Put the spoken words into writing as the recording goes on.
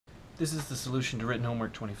this is the solution to written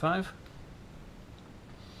homework 25.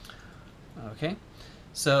 Okay,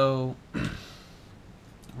 so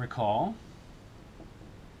recall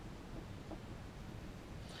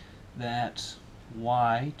that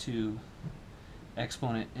y to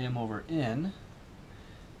exponent m over n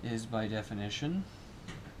is by definition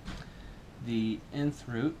the nth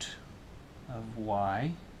root of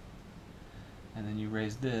y, and then you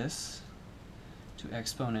raise this to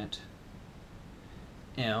exponent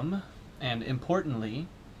m, and importantly,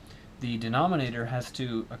 the denominator has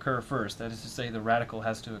to occur first. That is to say, the radical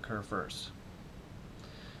has to occur first.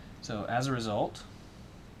 So as a result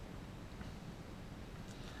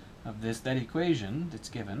of this, that equation that's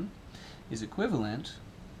given is equivalent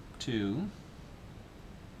to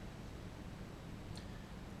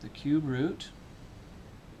the cube root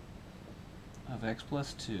of x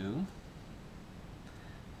plus 2,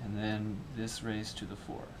 and then this raised to the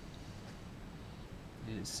 4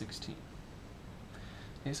 is 16.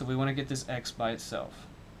 Okay, so we want to get this x by itself.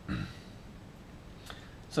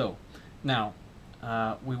 So now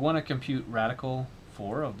we want to compute radical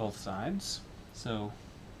 4 of both sides. So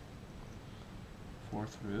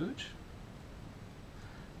 4th root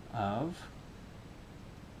of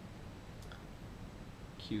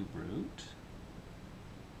cube root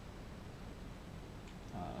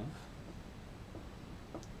of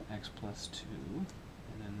x plus 2, and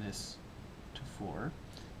then this to 4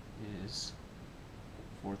 is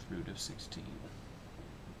 4th root of 16.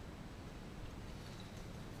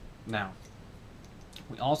 Now,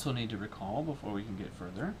 we also need to recall, before we can get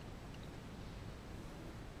further,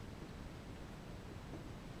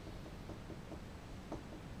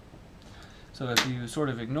 so if you sort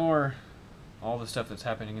of ignore all the stuff that's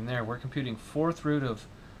happening in there, we're computing 4th root of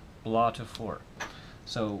blah to 4.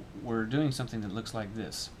 So we're doing something that looks like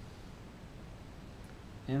this.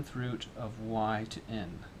 Nth root of y to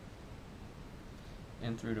n.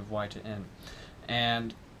 Nth root of y to n.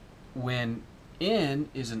 And when n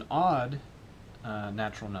is an odd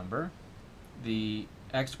natural number, the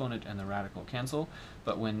exponent and the radical cancel.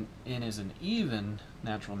 But when n is an even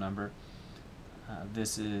natural number,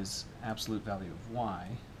 this is absolute value of y.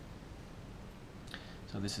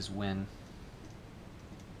 So this is when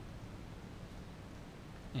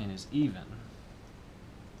n is even.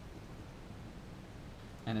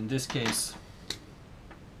 And in this case,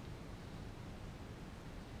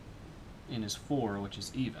 n is 4, which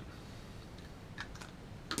is even.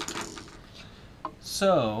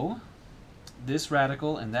 So this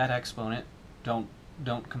radical and that exponent don't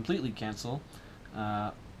completely cancel.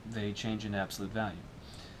 They change into absolute value.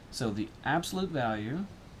 So the absolute value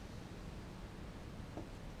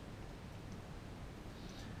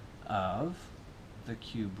of the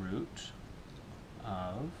cube root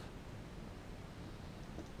of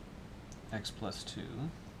x plus 2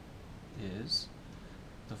 is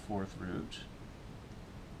the 4th root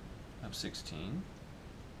of 16.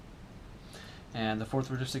 And the 4th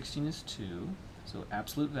root of 16 is 2. So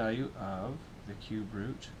absolute value of the cube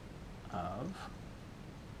root of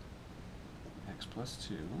x plus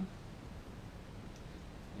 2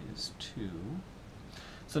 is 2.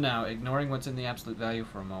 So now, ignoring what's in the absolute value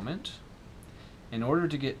for a moment, in order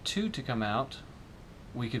to get 2 to come out,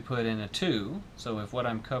 we could put in a 2. So if what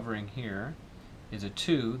I'm covering here is a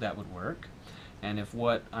 2, that would work. And if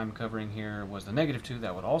what I'm covering here was the negative 2,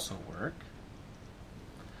 that would also work.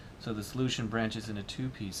 So the solution branches into 2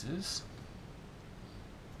 pieces.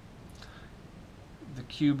 The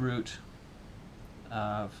cube root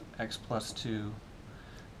of x plus 2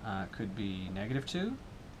 could be negative 2,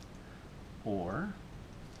 or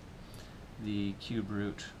the cube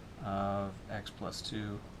root of x plus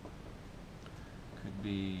 2 could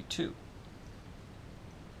be 2.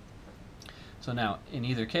 So now, in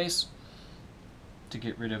either case, to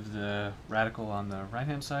get rid of the radical on the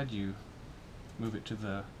right-hand side, you move it to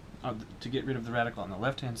the to get rid of the radical on the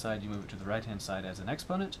left-hand side, you move it to the right-hand side as an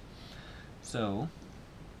exponent. So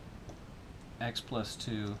x plus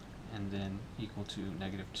 2 and then equal to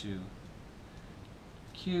negative 2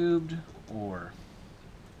 cubed, or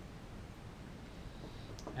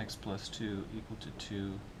x plus 2 equal to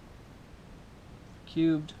 2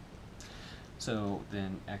 cubed. So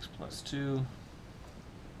then x plus 2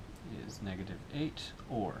 is negative 8,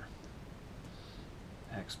 or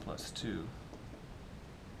x plus 2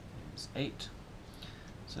 is 8.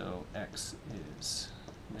 So x is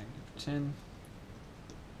negative 10,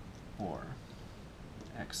 or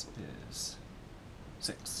x is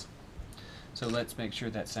 6. So let's make sure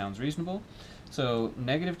that sounds reasonable. So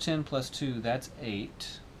negative 10 plus 2, that's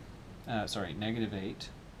 8. Sorry, negative 8.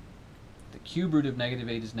 the cube root of negative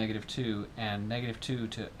 8 is negative 2, and negative 2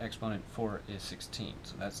 to exponent 4 is 16,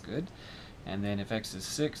 so that's good. And then if x is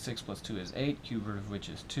 6, 6 plus 2 is 8, cube root of which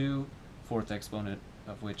is 2, fourth exponent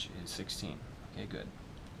of which is 16. Okay, good.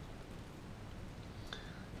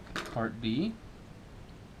 Part B.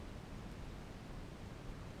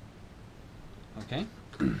 Okay.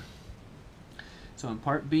 So in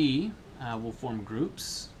part B, we'll form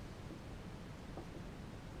groups.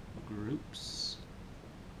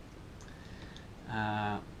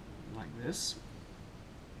 Like this.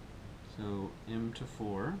 So m to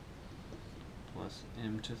 4 plus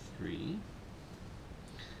m to 3,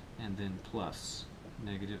 and then plus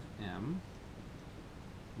negative m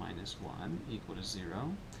minus 1 equal to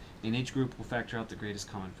 0. In each group, we'll factor out the greatest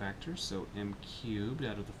common factor, so m cubed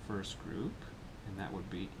out of the first group, and that would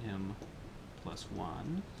be m plus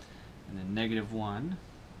 1, and then negative 1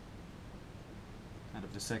 out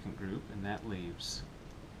of the second group, and that leaves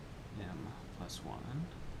m plus 1.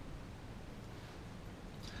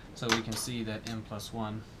 So we can see that m plus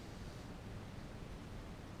 1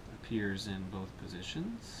 appears in both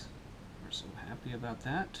positions. We're so happy about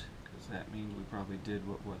that, because that means we probably did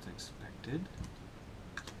what was expected.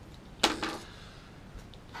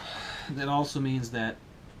 That also means that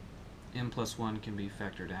m plus 1 can be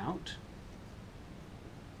factored out.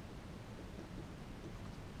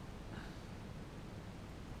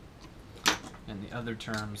 And the other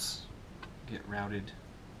terms get routed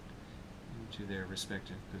into their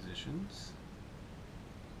respective positions.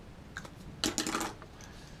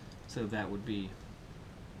 So that would be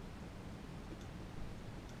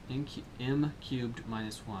m cubed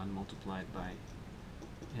minus 1 multiplied by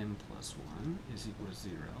m plus 1 is equal to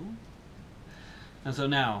 0. And so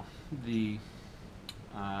now the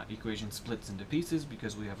equation splits into pieces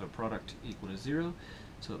because we have a product equal to 0.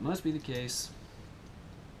 So it must be the case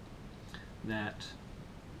that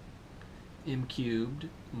m cubed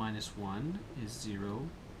minus 1 is 0,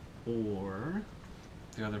 or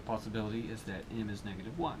the other possibility is that m is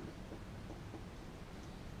negative 1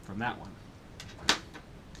 from that one.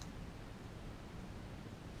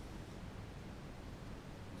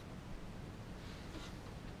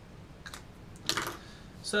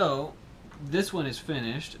 So this one is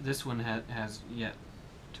finished. This one has yet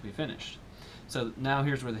to be finished. So now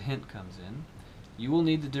here's where the hint comes in. You will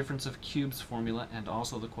need the difference of cubes formula and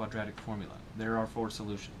also the quadratic formula. There are 4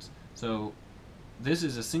 solutions. So this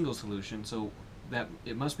is a single solution, so that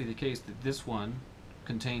it must be the case that this one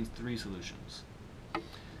contains 3 solutions.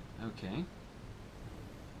 Okay.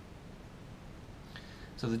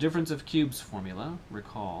 So the difference of cubes formula,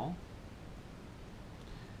 recall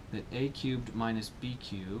that a cubed minus b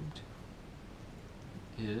cubed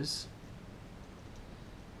is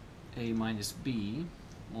a minus b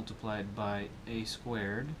multiplied by a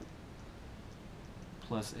squared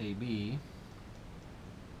plus ab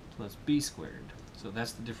plus b squared. So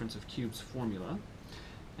that's the difference of cubes formula.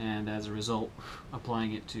 And as a result,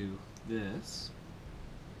 applying it to this,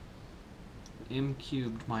 m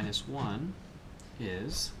cubed minus 1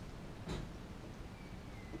 is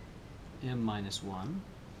m minus 1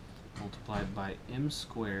 multiplied by m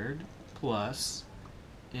squared plus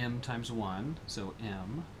m times 1, so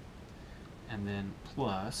m, and then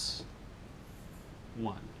plus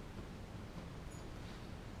 1.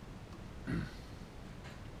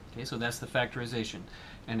 Okay, so that's the factorization.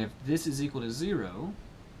 And if this is equal to 0,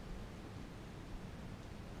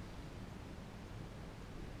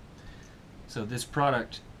 so this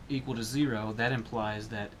product equal to 0, that implies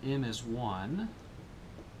that m is 1,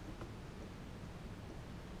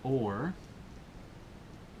 or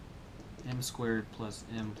m squared plus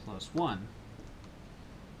m plus 1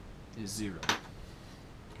 is 0.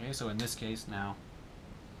 Okay, so in this case now,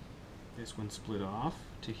 this one split off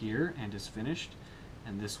to here and is finished,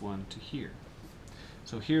 and this one to here.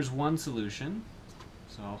 So here's one solution.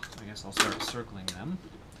 So I guess I'll start circling them.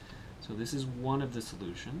 So this is one of the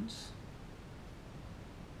solutions.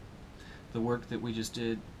 The work that we just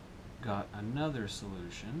did got another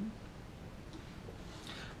solution.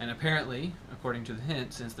 And apparently, according to the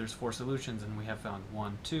hint, since there's 4 solutions and we have found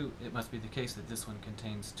 1, 2, it must be the case that this one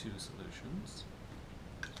contains 2 solutions.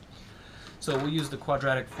 So we'll use the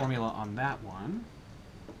quadratic formula on that one.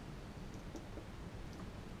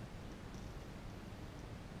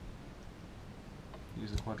 Use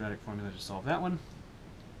the quadratic formula to solve that one.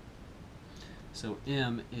 So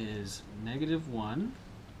m is negative 1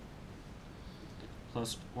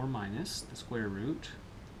 plus or minus the square root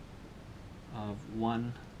of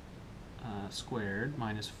 1 squared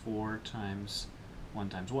minus 4 times 1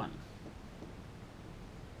 times 1.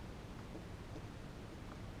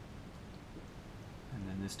 And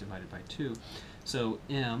then this divided by 2. So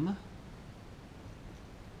m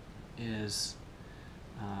is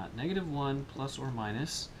negative 1 plus or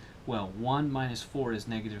minus, well, 1 minus 4 is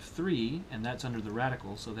negative 3, and that's under the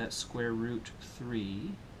radical, so that's square root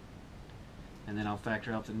 3. And then I'll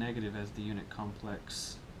factor out the negative as the unit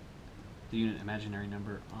complex, the unit imaginary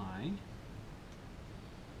number I.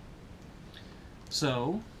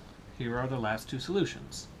 So here are the last two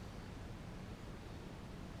solutions.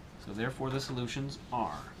 So therefore the solutions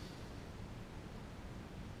are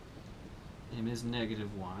m is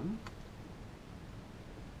negative 1,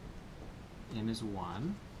 m is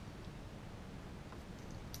 1,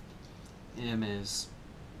 m is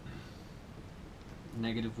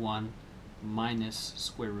negative 1 minus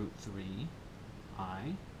square root 3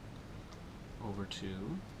 I over 2,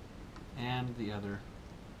 and the other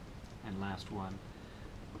and last one,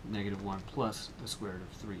 negative 1 plus the square root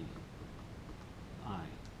of 3 I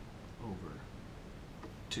over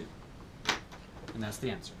 2. And that's the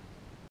answer.